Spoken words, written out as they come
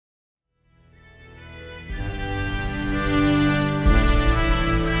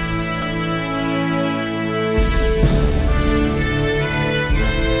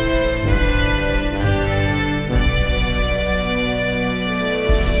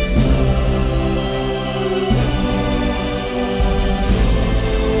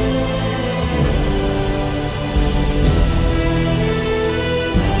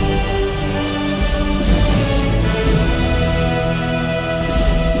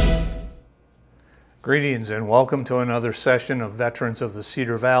Greetings and welcome to another session of Veterans of the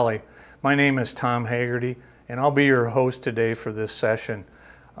Cedar Valley. My name is Tom Haggerty and I'll be your host today for this session.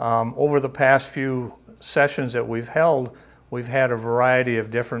 Over the past few sessions that we've held, we've had a variety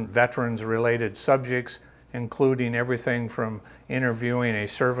of different veterans related subjects, including everything from interviewing a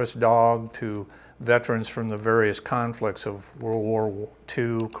service dog to veterans from the various conflicts of World War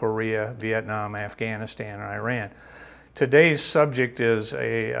II, Korea, Vietnam, Afghanistan, and Iran. Today's subject is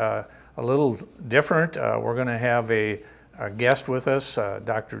a little different. We're going to have a guest with us,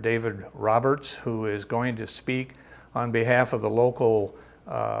 Dr. David Roberts, who is going to speak on behalf of the local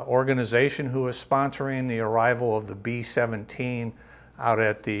organization who is sponsoring the arrival of the B-17 out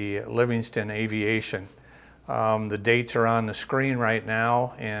at the Livingston Aviation. The dates are on the screen right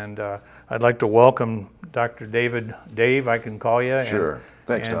now, and I'd like to welcome Dr. David. Dave, I can call you. Sure.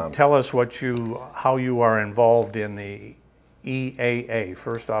 Thanks, Tom. Tell us how you are involved in the EAA.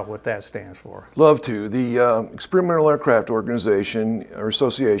 First off, what that stands for. Love to. The Experimental Aircraft Organization or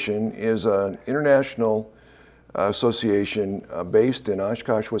Association is an international association based in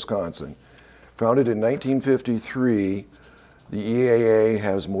Oshkosh, Wisconsin. Founded in 1953, the EAA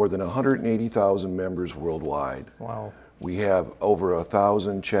has more than 180,000 members worldwide. Wow. We have over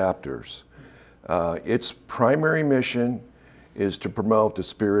 1,000 chapters. Its primary mission is to promote the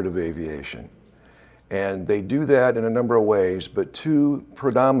spirit of aviation. And they do that in a number of ways, but two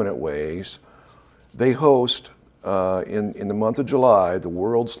predominant ways. They host, in the month of July, the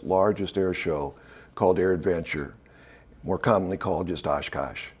world's largest air show called Air Adventure, more commonly called just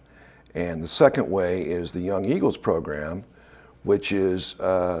Oshkosh. And the second way is the Young Eagles program, which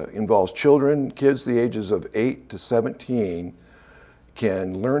involves kids the ages of 8 to 17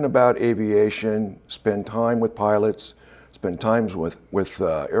 can learn about aviation, spend time with pilots, spend time with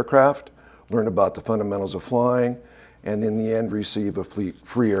aircraft, learn about the fundamentals of flying, and in the end receive a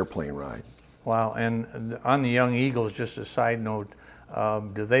free airplane ride. Wow, and on the Young Eagles, just a side note,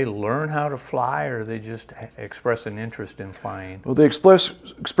 do they learn how to fly, or they just express an interest in flying? Well, they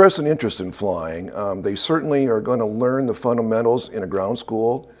express an interest in flying. They certainly are going to learn the fundamentals in a ground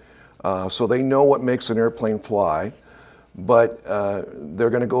school, so they know what makes an airplane fly, but they're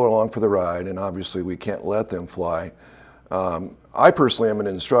going to go along for the ride, and obviously we can't let them fly. I personally am an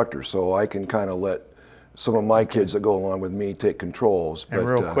instructor, so I can kind of let some of my kids that go along with me take controls. And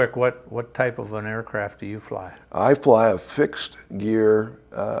real quick, what type of an aircraft do you fly? I fly a fixed gear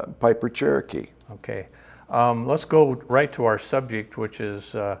Piper Cherokee. Okay. Let's go right to our subject, which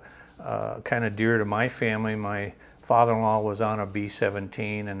is kind of dear to my family. My father-in-law was on a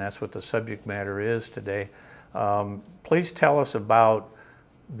B-17, and that's what the subject matter is today. Please tell us about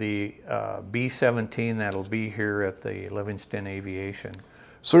the B-17 that'll be here at the Livingston Aviation.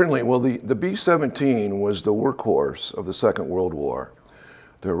 Certainly. Well, the B-17 was the workhorse of the Second World War.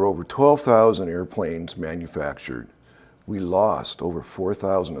 There were over 12,000 airplanes manufactured. We lost over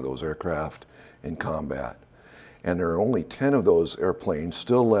 4,000 of those aircraft in combat. And there are only 10 of those airplanes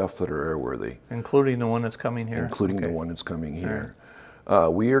still left that are airworthy. Including the one that's coming here? Including the one that's coming here. Right.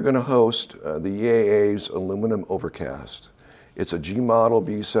 We are going to host the EAA's Aluminum Overcast. It's a G-model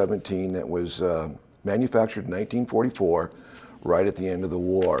B-17 that was manufactured in 1944, right at the end of the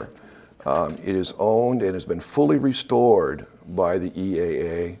war. It is owned and has been fully restored by the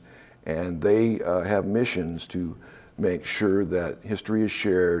EAA, and they have missions to make sure that history is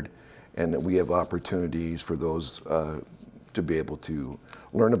shared and that we have opportunities for those to be able to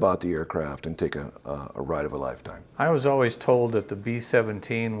learn about the aircraft and take a ride of a lifetime. I was always told that the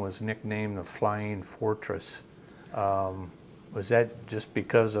B-17 was nicknamed the Flying Fortress. Was that just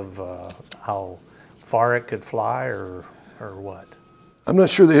because of how far it could fly, or what? I'm not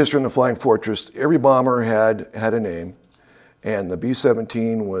sure the history on the Flying Fortress. Every bomber had a name, and the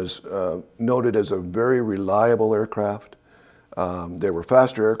B-17 was noted as a very reliable aircraft. There were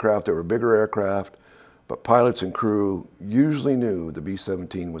faster aircraft, there were bigger aircraft, but pilots and crew usually knew the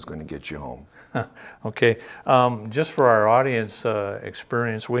B-17 was going to get you home. Okay, just for our audience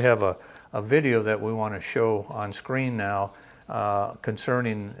experience, we have a video that we want to show on screen now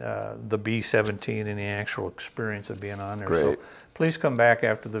concerning the B-17 and the actual experience of being on there. Great. So please come back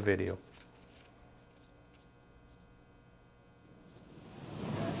after the video.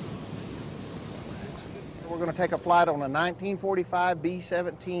 We're going to take a flight on a 1945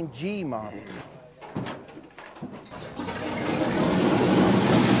 B-17G model.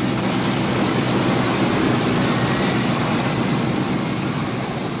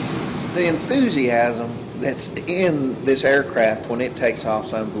 The enthusiasm that's in this aircraft when it takes off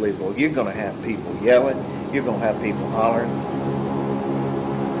is unbelievable. You're going to have people yelling, you're going to have people hollering.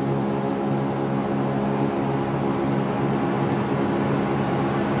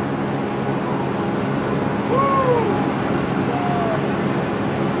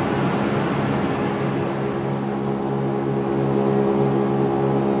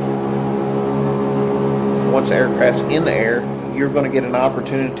 aircraft's in the air, you're going to get an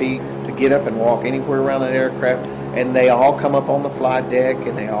opportunity to get up and walk anywhere around that aircraft, and they all come up on the flight deck,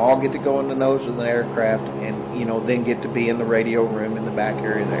 and they all get to go in the nose of the aircraft, and then get to be in the radio room in the back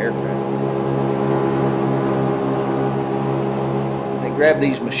area of the aircraft. Grab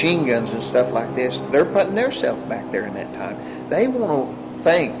these machine guns and stuff like this, they're putting themselves back there in that time. They want to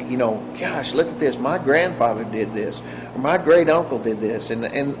think, gosh, look at this, my grandfather did this, or my great uncle did this, and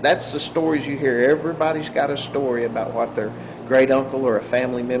that's the stories you hear. Everybody's got a story about what their great uncle or a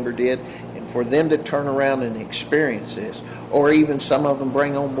family member did, and for them to turn around and experience this, or even some of them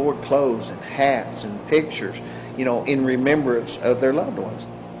bring on board clothes and hats and pictures, in remembrance of their loved ones.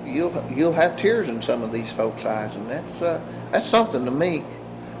 You'll have tears in some of these folks' eyes, and that's something to me.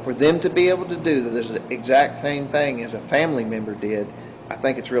 For them to be able to do this exact same thing as a family member did, I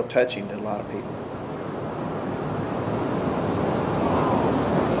think it's real touching to a lot of people.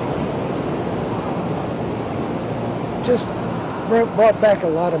 Just brought back a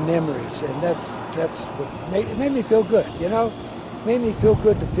lot of memories, and that's what made me feel good. Made me feel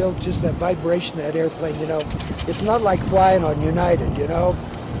good to feel just that vibration of that airplane. It's not like flying on United.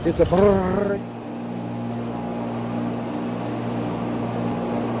 It's a brrrr.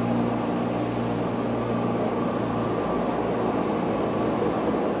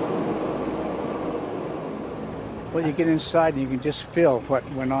 Well, you get inside and you can just feel what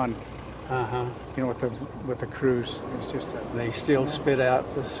went on. With the crews. It's just they still spit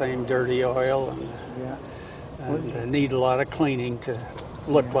out the same dirty oil and need a lot of cleaning to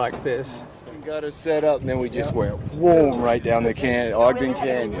look like this. Got us set up, and then we just went whoom right down the Ogden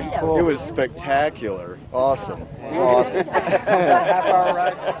Canyon. It was spectacular. Awesome. half hour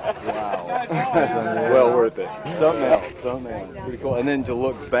ride. Wow. Well worth it. Something else. Pretty cool. And then to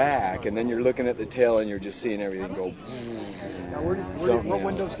look back, and then you're looking at the tail, and you're just seeing everything go. Now, what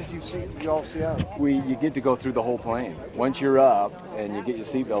windows did you all see out? You get to go through the whole plane. Once you're up and you get your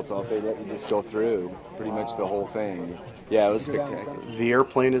seatbelts off, they let you just go through pretty much the whole thing. Yeah, it was spectacular. The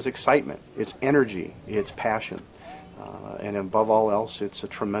airplane is excitement, it's energy, it's passion, and above all else, it's a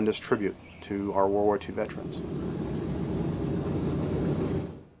tremendous tribute to our World War II veterans.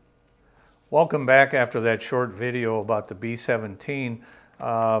 Welcome back after that short video about the B-17.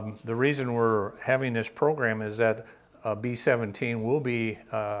 The reason we're having this program is that B-17 will be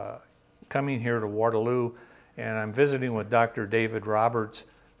coming here to Waterloo, and I'm visiting with Dr. David Roberts,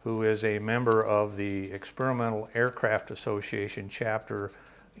 who is a member of the Experimental Aircraft Association chapter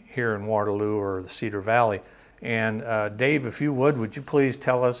here in Waterloo or the Cedar Valley. And Dave, if you would you please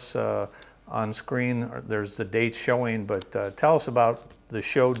tell us on screen, there's the dates showing, but tell us about the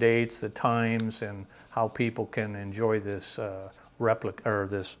show dates, the times, and how people can enjoy this replica or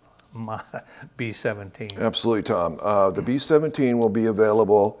this B-17. Absolutely, Tom. The B-17 will be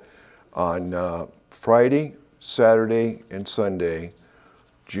available on Friday, Saturday, and Sunday,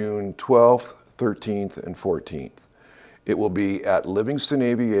 June 12th, 13th, and 14th. It will be at Livingston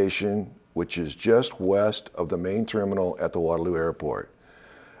Aviation, which is just west of the main terminal at the Waterloo Airport.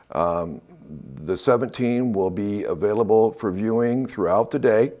 The 17 will be available for viewing throughout the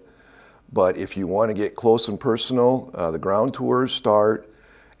day, but if you want to get close and personal, the ground tours start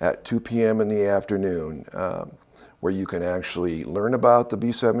at 2 p.m. in the afternoon, where you can actually learn about the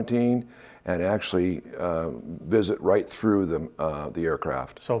B-17 and actually visit right through the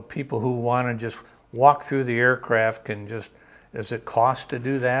aircraft. So people who want to just walk through the aircraft can just, does it cost to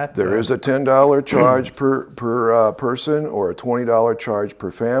do that? There is a $10 charge per person or a $20 charge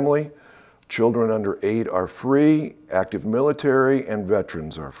per family. Children under 8 are free, active military and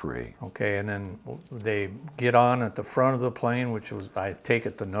veterans are free. Okay, and then they get on at the front of the plane, which was, I take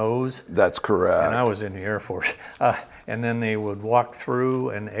it, the nose. That's correct. And I was in the Air Force. And then they would walk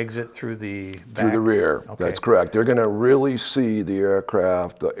through and exit through the back. Through the rear, okay. That's correct. They're going to really see the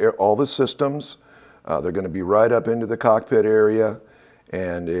aircraft, all the systems. They're going to be right up into the cockpit area,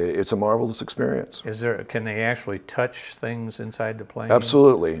 and it's a marvelous experience. Can they actually touch things inside the plane?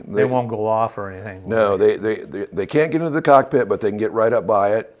 Absolutely. They won't go off or anything? No, they can't get into the cockpit, but they can get right up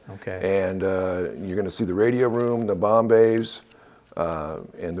by it. Okay. And you're going to see the radio room, the bomb bays,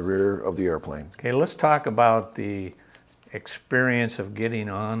 and the rear of the airplane. Okay, let's talk about the experience of getting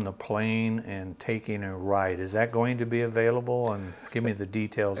on the plane and taking a ride. Is that going to be available? And give me the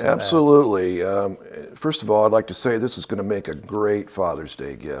details of that. Absolutely. First of all, I'd like to say this is going to make a great Father's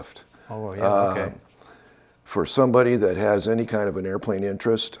Day gift. Oh, yeah, okay. For somebody that has any kind of an airplane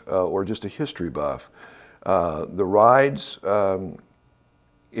interest or just a history buff. The rides,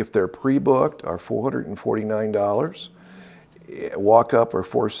 if they're pre-booked, are $449. Walk-up are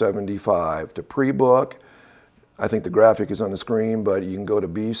 $475. To pre-book, I think the graphic is on the screen, but you can go to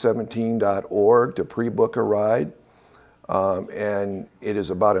b17.org to pre-book a ride. And it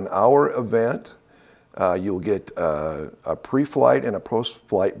is about an hour event. You'll get a pre-flight and a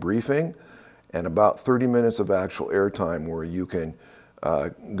post-flight briefing and about 30 minutes of actual airtime where you can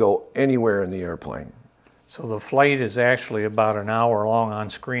go anywhere in the airplane. So the flight is actually about an hour long. On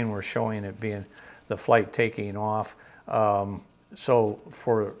screen we're showing it being the flight taking off.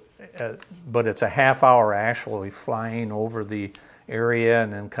 But it's a half hour actually flying over the area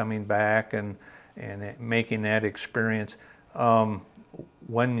and then coming back and making that experience.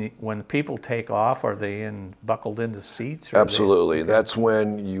 When people take off, are they buckled into seats? Absolutely. That's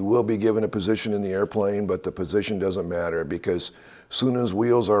when you will be given a position in the airplane, but the position doesn't matter because as soon as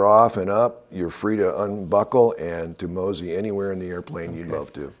wheels are off and up, you're free to unbuckle and to mosey anywhere in the airplane you'd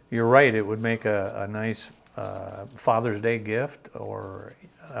love to. You're right. It would make a nice Father's Day gift, or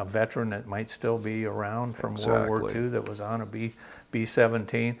a veteran that might still be around from World War II that was on a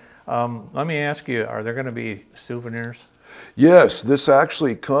B-17. Let me ask you, are there going to be souvenirs? Yes, this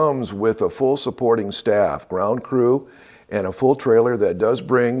actually comes with a full supporting staff, ground crew, and a full trailer that does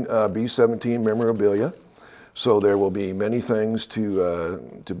bring B-17 memorabilia. So there will be many things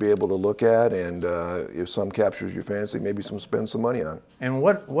to be able to look at, and if some captures your fancy, maybe spend some money on. And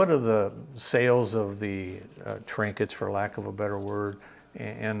what are the sales of the trinkets, for lack of a better word,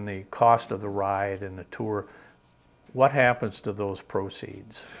 and the cost of the ride and the tour? What happens to those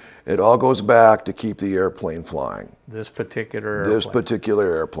proceeds? It all goes back to keep the airplane flying. This particular airplane? This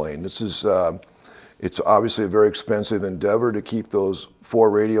particular airplane. This is, it's obviously a very expensive endeavor to keep those 4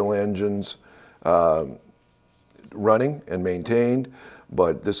 radial engines running and maintained,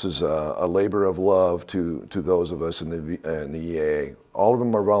 but this is a labor of love to those of us in the EAA. All of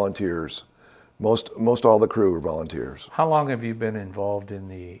them are volunteers. Most all the crew are volunteers. How long have you been involved in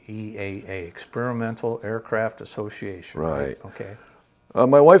the EAA, Experimental Aircraft Association? Right. Okay.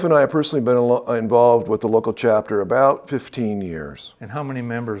 My wife and I have personally been involved with the local chapter about 15 years. And how many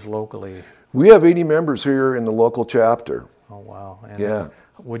members locally? We have 80 members here in the local chapter. Oh, wow. And yeah.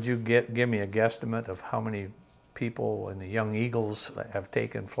 Would you give me a guesstimate of how many people in the Young Eagles have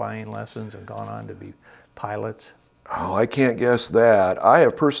taken flying lessons and gone on to be pilots? Oh, I can't guess that. I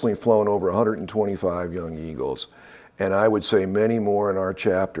have personally flown over 125 Young Eagles, and I would say many more in our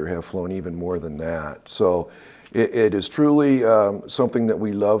chapter have flown even more than that. So it is truly something that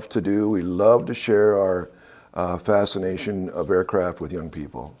we love to do. We love to share our fascination of aircraft with young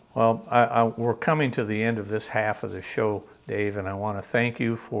people. Well, we're coming to the end of this half of the show, Dave, and I want to thank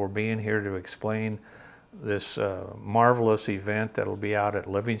you for being here to explain this marvelous event that'll be out at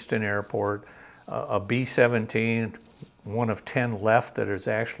Livingston Airport. A B-17, one of 10 left that is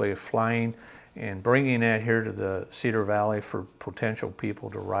actually flying, and bringing that here to the Cedar Valley for potential people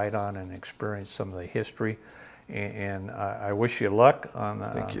to ride on and experience some of the history. And I wish you luck on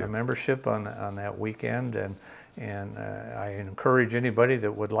the membership on that weekend, and I encourage anybody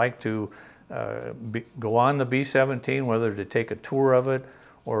that would like to go on the B-17, whether to take a tour of it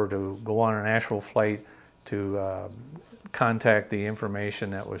or to go on an actual flight, to contact the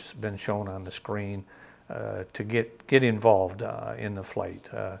information that was been shown on the screen to get involved in the flight.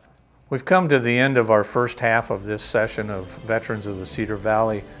 We've come to the end of our first half of this session of Veterans of the Cedar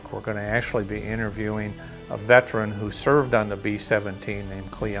Valley. We're going to actually be interviewing a veteran who served on the B-17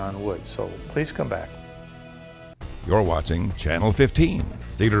 named Cleon Wood. So please come back. You're watching Channel 15,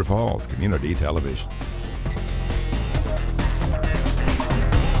 Cedar Falls Community Television.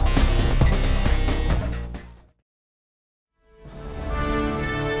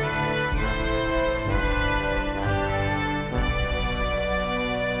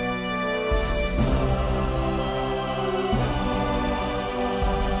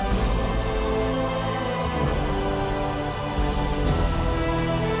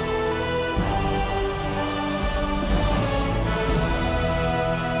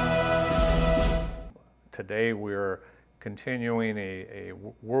 Today we're continuing a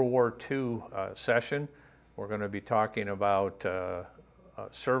World War II session. We're going to be talking about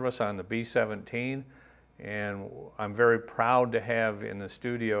service on the B-17, and I'm very proud to have in the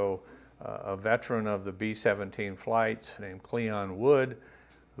studio a veteran of the B-17 flights named Cleon Wood,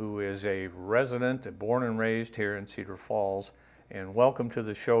 who is a resident, born and raised here in Cedar Falls. And welcome to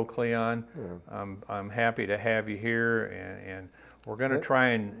the show, Cleon. Yeah. I'm happy to have you here, and we're going to try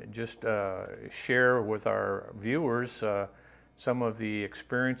and just share with our viewers some of the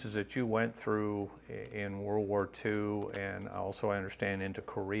experiences that you went through in World War II, and also, I understand, into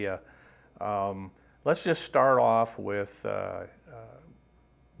Korea. Let's just start off with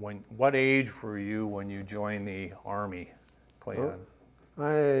what age were you when you joined the Army, Cleon?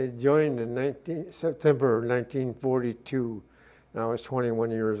 I joined in September 1942. I was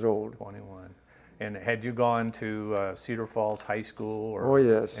 21 years old. 21. And had you gone to Cedar Falls High School? Oh,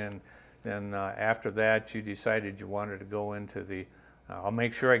 yes. And then after that, you decided you wanted to go into the, I'll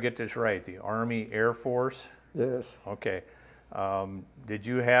make sure I get this right, the Army Air Force? Yes. Okay. Did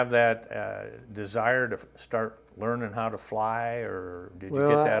you have that desire to start learning how to fly, or did you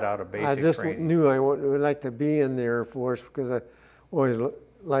get that out of basic training? I just knew I would like to be in the Air Force because I always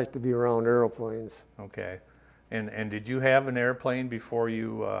liked to be around airplanes. Okay. And did you have an airplane before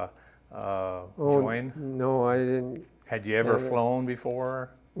you joined? No, I didn't. Had you ever flown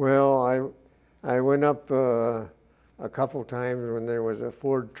before? Well, I went up a couple times when there was a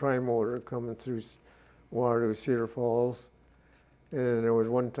Ford Trimotor coming through Waterloo, Cedar Falls. And there was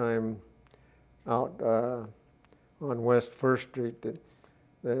one time out on West First Street that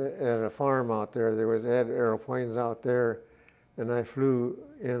at a farm out there. There had airplanes out there, and I flew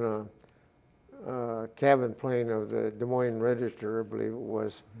in a cabin plane of the Des Moines Register, I believe it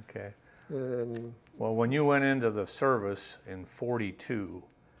was. Okay. And well, when you went into the service in '42,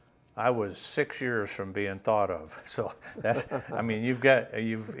 I was 6 years from being thought of. So that's, I mean,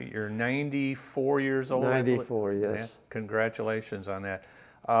 you're 94 years old. 94, yes. Yeah, congratulations on that.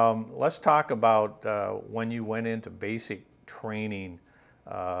 Let's talk about when you went into basic training.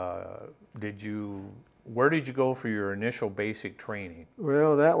 Where did you go for your initial basic training?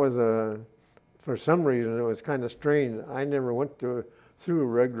 Well, that was for some reason it was kind of strange. I never went through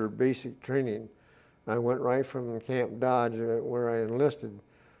regular basic training. I went right from Camp Dodge, where I enlisted,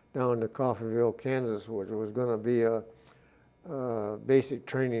 down to Coffeyville, Kansas, which was going to be a basic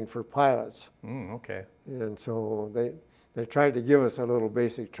training for pilots. Okay. And so they tried to give us a little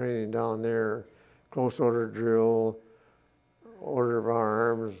basic training down there, close order drill, order of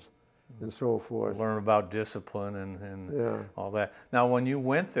arms, and so forth. Learn about discipline and yeah. all that. Now, when you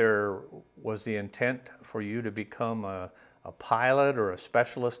went there, was the intent for you to become a pilot or a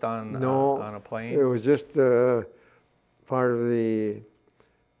specialist on a plane? It was just part of the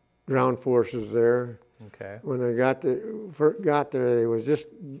ground forces there. Okay. When I got there, they was just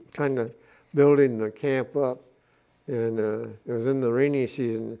kind of building the camp up, and it was in the rainy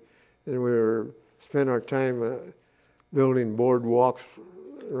season, and we spent our time building boardwalks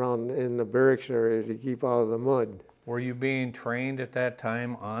around in the barracks area to keep out of the mud. Were you being trained at that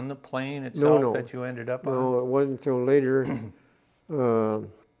time on the plane itself No. that you ended up on? No, it wasn't until later. I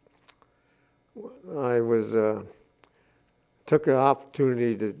took the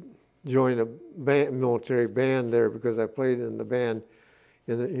opportunity to join a military band there because I played in the band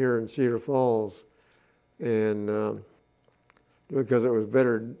here in Cedar Falls, and because it was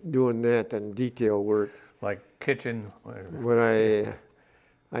better doing that than detail work. Like kitchen? When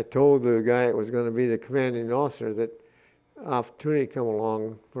I told the guy it was going to be the commanding officer that opportunity come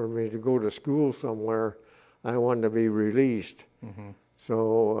along for me to go to school somewhere, I wanted to be released. Mm-hmm.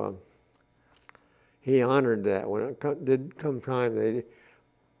 So he honored that. When it did come time, they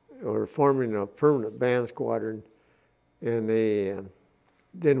were forming a permanent band squadron, and they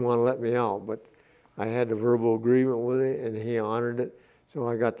didn't want to let me out, but I had a verbal agreement with it, and he honored it. So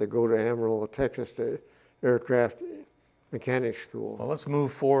I got to go to Amarillo, Texas, to aircraft mechanic school. Well, let's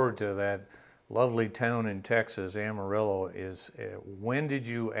move forward to that lovely town in Texas, Amarillo. When did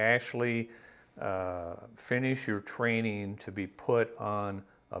you actually finish your training to be put on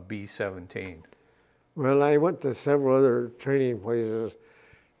a B-17? Well, I went to several other training places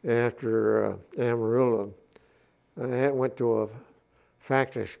after Amarillo. I went to a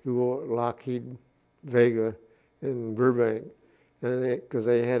factory school at Lockheed Vega in Burbank, because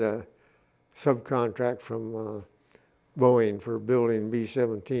they had a subcontract from Boeing for building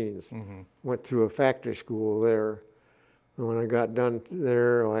B-17s. Mm-hmm. Went through a factory school there. And when I got done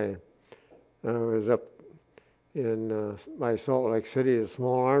there, I was up in by Salt Lake City at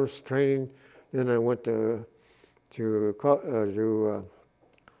Small Arms training. Then I went down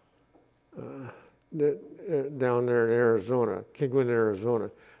there in Arizona, Kingman, Arizona,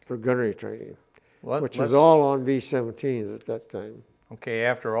 for gunnery training, which was all on B-17s at that time. Okay,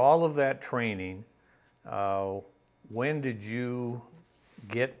 after all of that training, when did you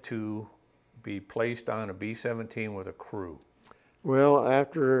get to be placed on a B-17 with a crew? Well,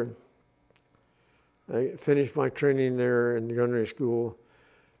 after I finished my training there in gunnery school,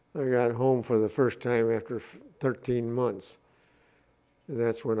 I got home for the first time after 13 months, and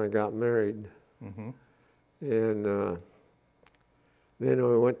that's when I got married. Mm-hmm. And then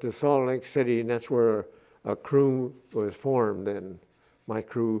I went to Salt Lake City, and that's where a crew was formed, and my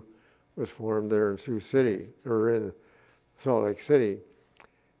crew was formed there in Sioux City, or in Salt Lake City.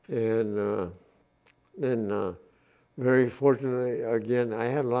 And then very fortunately, again, I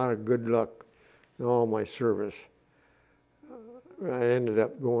had a lot of good luck in all my service. I ended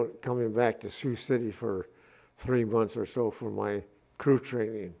up coming back to Sioux City for 3 months or so for my crew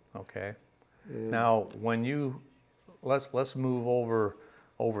training. Okay. Now, when let's move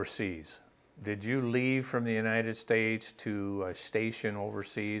overseas. Did you leave from the United States to a station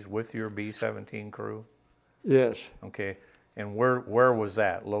overseas with your B-17 crew? Yes. Okay. And where was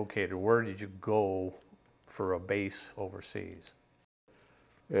that located? Where did you go for a base overseas?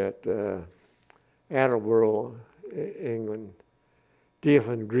 At Attleboro, England.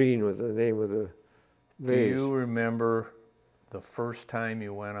 Deafin Green was the name of the base. Do you remember the first time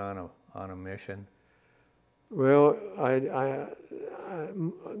you went on a mission? Well, I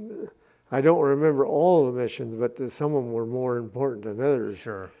don't remember all the missions, but some of them were more important than others.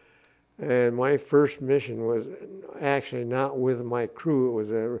 Sure. And my first mission was actually not with my crew. It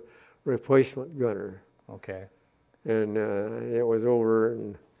was a replacement gunner. Okay. And it was over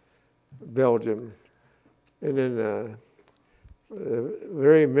in Belgium. And then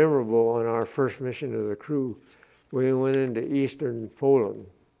very memorable on our first mission as a crew, we went into eastern Poland.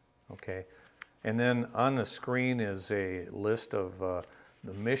 Okay. And then on the screen is a list of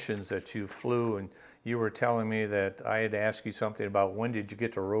the missions that you flew, and you were telling me that I had asked you something about when did you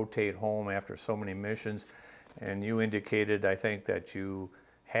get to rotate home after so many missions, and you indicated, I think, that you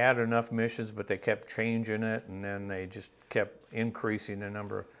had enough missions, but they kept changing it, and then they just kept increasing the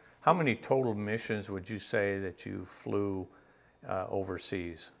number. How many total missions would you say that you flew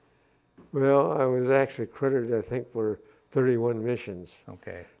overseas? Well, I was actually credited, I think, for 31 missions.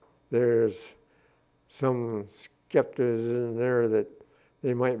 Okay. There's some skepticism there that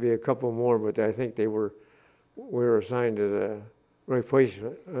there might be a couple more, but I think we were assigned as a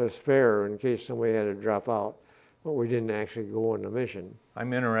replacement, a spare in case somebody had to drop out, but we didn't actually go on the mission.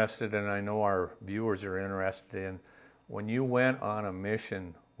 I'm interested, and I know our viewers are interested in, when you went on a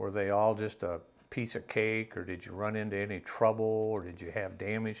mission, were they all just a piece of cake, or did you run into any trouble, or did you have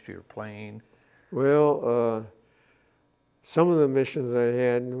damage to your plane? Well, some of the missions I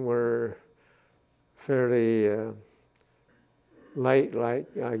had were fairly light,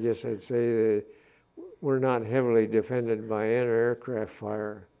 I guess I'd say. They were not heavily defended by anti-aircraft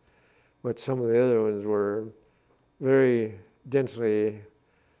fire, but some of the other ones were very densely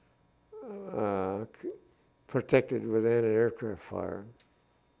protected with anti-aircraft fire.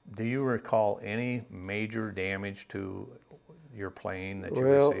 Do you recall any major damage to your plane that you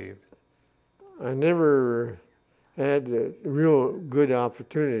Well, received? I never had a real good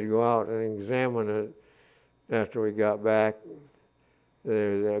opportunity to go out and examine it after we got back.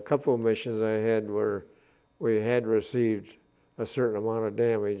 There's a couple of missions I had where we had received a certain amount of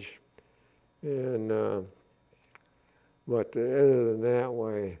damage, and but other than that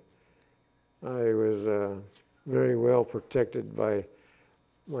way, I was very well protected by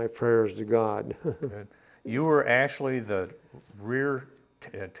my prayers to God. Good. You were actually the rear,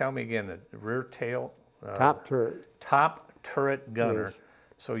 tell me again, the rear tail? Top turret. Top turret gunner. Yes.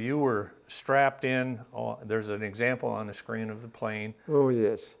 So you were strapped in, there's an example on the screen of the plane. Oh,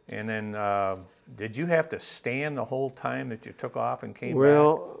 yes. And then did you have to stand the whole time that you took off and came back?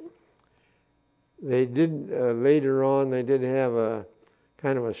 Well, they did, later on, they did have a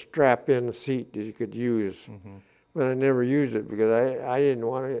kind of a strap-in seat that you could use. Mm-hmm. But I never used it because I didn't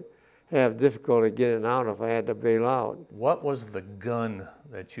want to have difficulty getting out if I had to bail out. What was the gun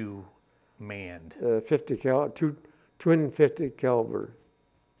that you manned? 50 twin 50 caliber.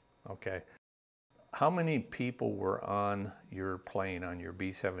 Okay. How many people were on your plane, on your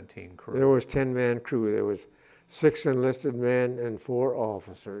B-17 crew? There was 10-man crew. There was 6 enlisted men and 4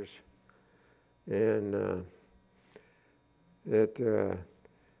 officers. And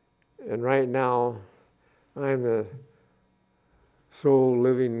and right now, I'm the sole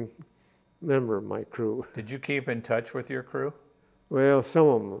living member of my crew. Did you keep in touch with your crew? Well, some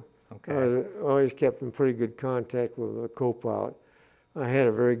of them. Okay. I always kept in pretty good contact with the co-pilot. I had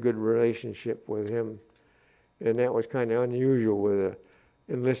a very good relationship with him, and that was kind of unusual with an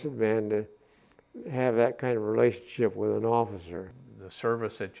enlisted man to have that kind of relationship with an officer. The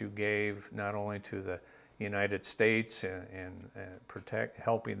service that you gave not only to the United States and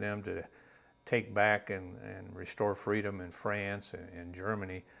helping them to take back and restore freedom in France and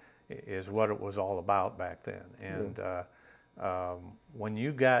Germany is what it was all about back then. And when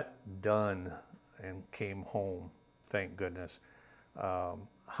you got done and came home, thank goodness,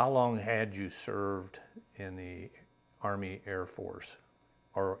 how long had you served in the Army Air Force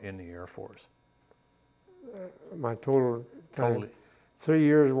or in the Air Force? My total time, Totally. 3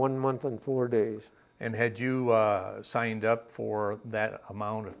 years, 1 month, and 4 days. And had you signed up for that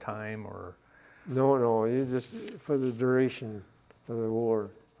amount of time, or No, you just for the duration of the war.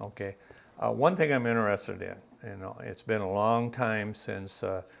 Okay. One thing I'm interested in, it's been a long time since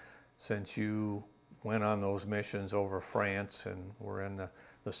you went on those missions over France and were in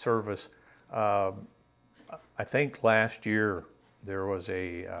the service. I think last year there was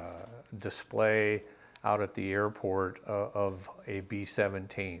a display out at the airport of a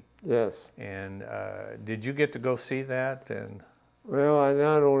B-17. Yes. And did you get to go see that? And well, I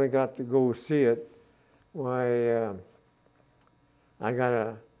not only got to go see it, why I got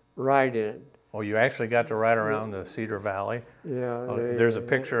a ride in it. oh, you actually got to ride around the Cedar Valley? Yeah. Oh, there's a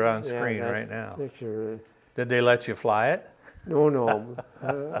picture on screen right now. Picture. Did they let you fly it? No.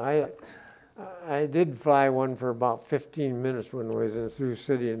 I did fly one for about 15 minutes when I was in Sioux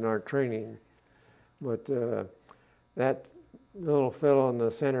City in our training, but that little fellow in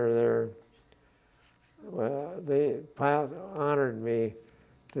the center there, the pilot honored me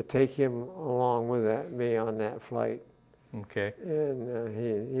to take him along with me on that flight. Okay.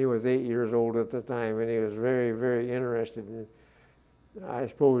 And he was 8 years old at the time, and he was very, very interested in, I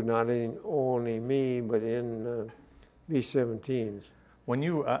suppose, not in only me, but in B-17s. When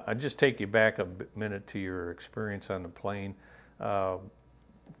you, I'll just take you back a minute to your experience on the plane.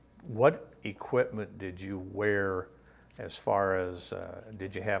 What equipment did you wear as far as,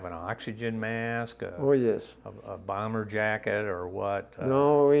 did you have an oxygen mask? Oh, yes. A bomber jacket or what?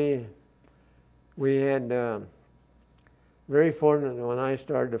 No, we had, very fortunate when I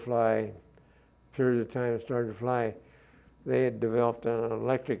started to fly, period of time I started to fly, they had developed an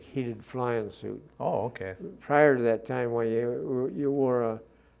electric heated flying suit. Oh, okay. Prior to that time, when you wore a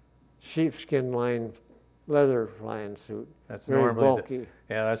sheepskin lined leather flying suit. That's very normally bulky.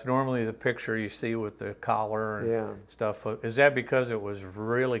 that's normally the picture you see with the collar and Yeah. stuff. Is that because it was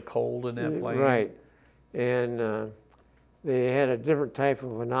really cold in that plane? Right, and they had a different type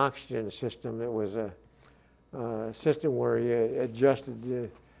of an oxygen system. It was a system where you adjusted the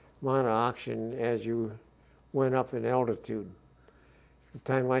amount of oxygen as you went up in altitude. The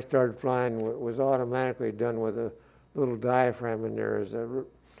time I started flying, it was automatically done with a little diaphragm in there. As the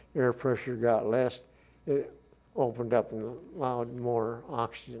air pressure got less, it opened up and allowed more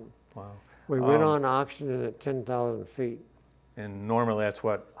oxygen. Wow. We went on oxygen at 10,000 feet. And normally that's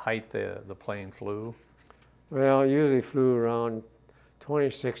what height the plane flew? Well, it usually flew around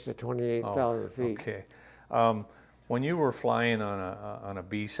 26 to 28,000 feet. Okay. When you were flying on a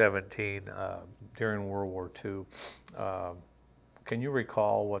B-17 during World War II, can you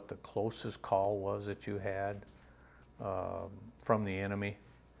recall what the closest call was that you had from the enemy?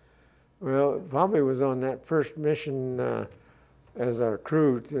 Well, it probably was on that first mission as our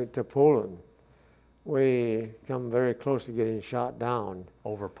crew to Poland. We come very close to getting shot down.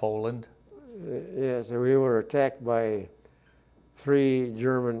 Over Poland? Yes, we were attacked by 3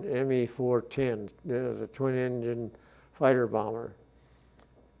 German Me-410s. It was a twin-engine fighter bomber.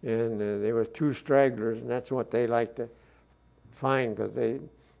 And there was 2 stragglers, and that's what they like to find because they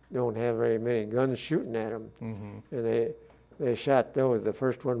don't have very many guns shooting at them. Mm-hmm. And they shot those. The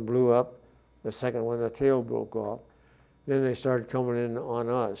first one blew up. The second one, the tail broke off. Then they started coming in on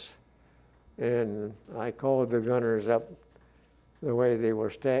us. And I called the gunners up the way they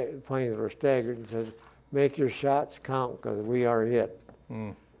were planes were staggered and said, "Make your shots count because we are hit."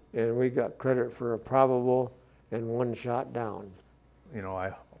 Mm. And we got credit for a probable and 1 shot down. You know,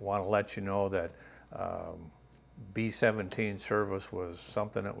 I want to let you know that B-17 service was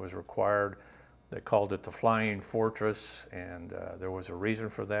something that was required. They called it the Flying Fortress, and there was a reason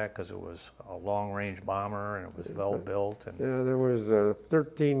for that because it was a long-range bomber and it was well built. And yeah, there was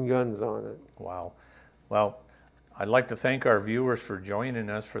 13 guns on it. Wow. Well, I'd like to thank our viewers for joining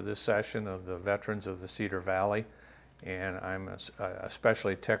us for this session of the Veterans of the Cedar Valley, and I'm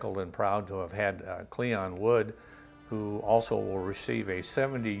especially tickled and proud to have had Cleon Wood, who also will receive a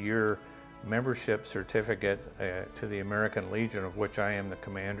 70-year membership certificate to the American Legion, of which I am the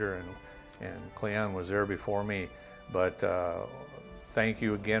commander, and Cleon was there before me. But thank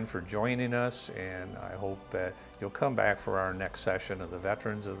you again for joining us, and I hope that you'll come back for our next session of the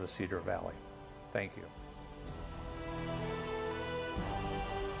Veterans of the Cedar Valley. Thank you.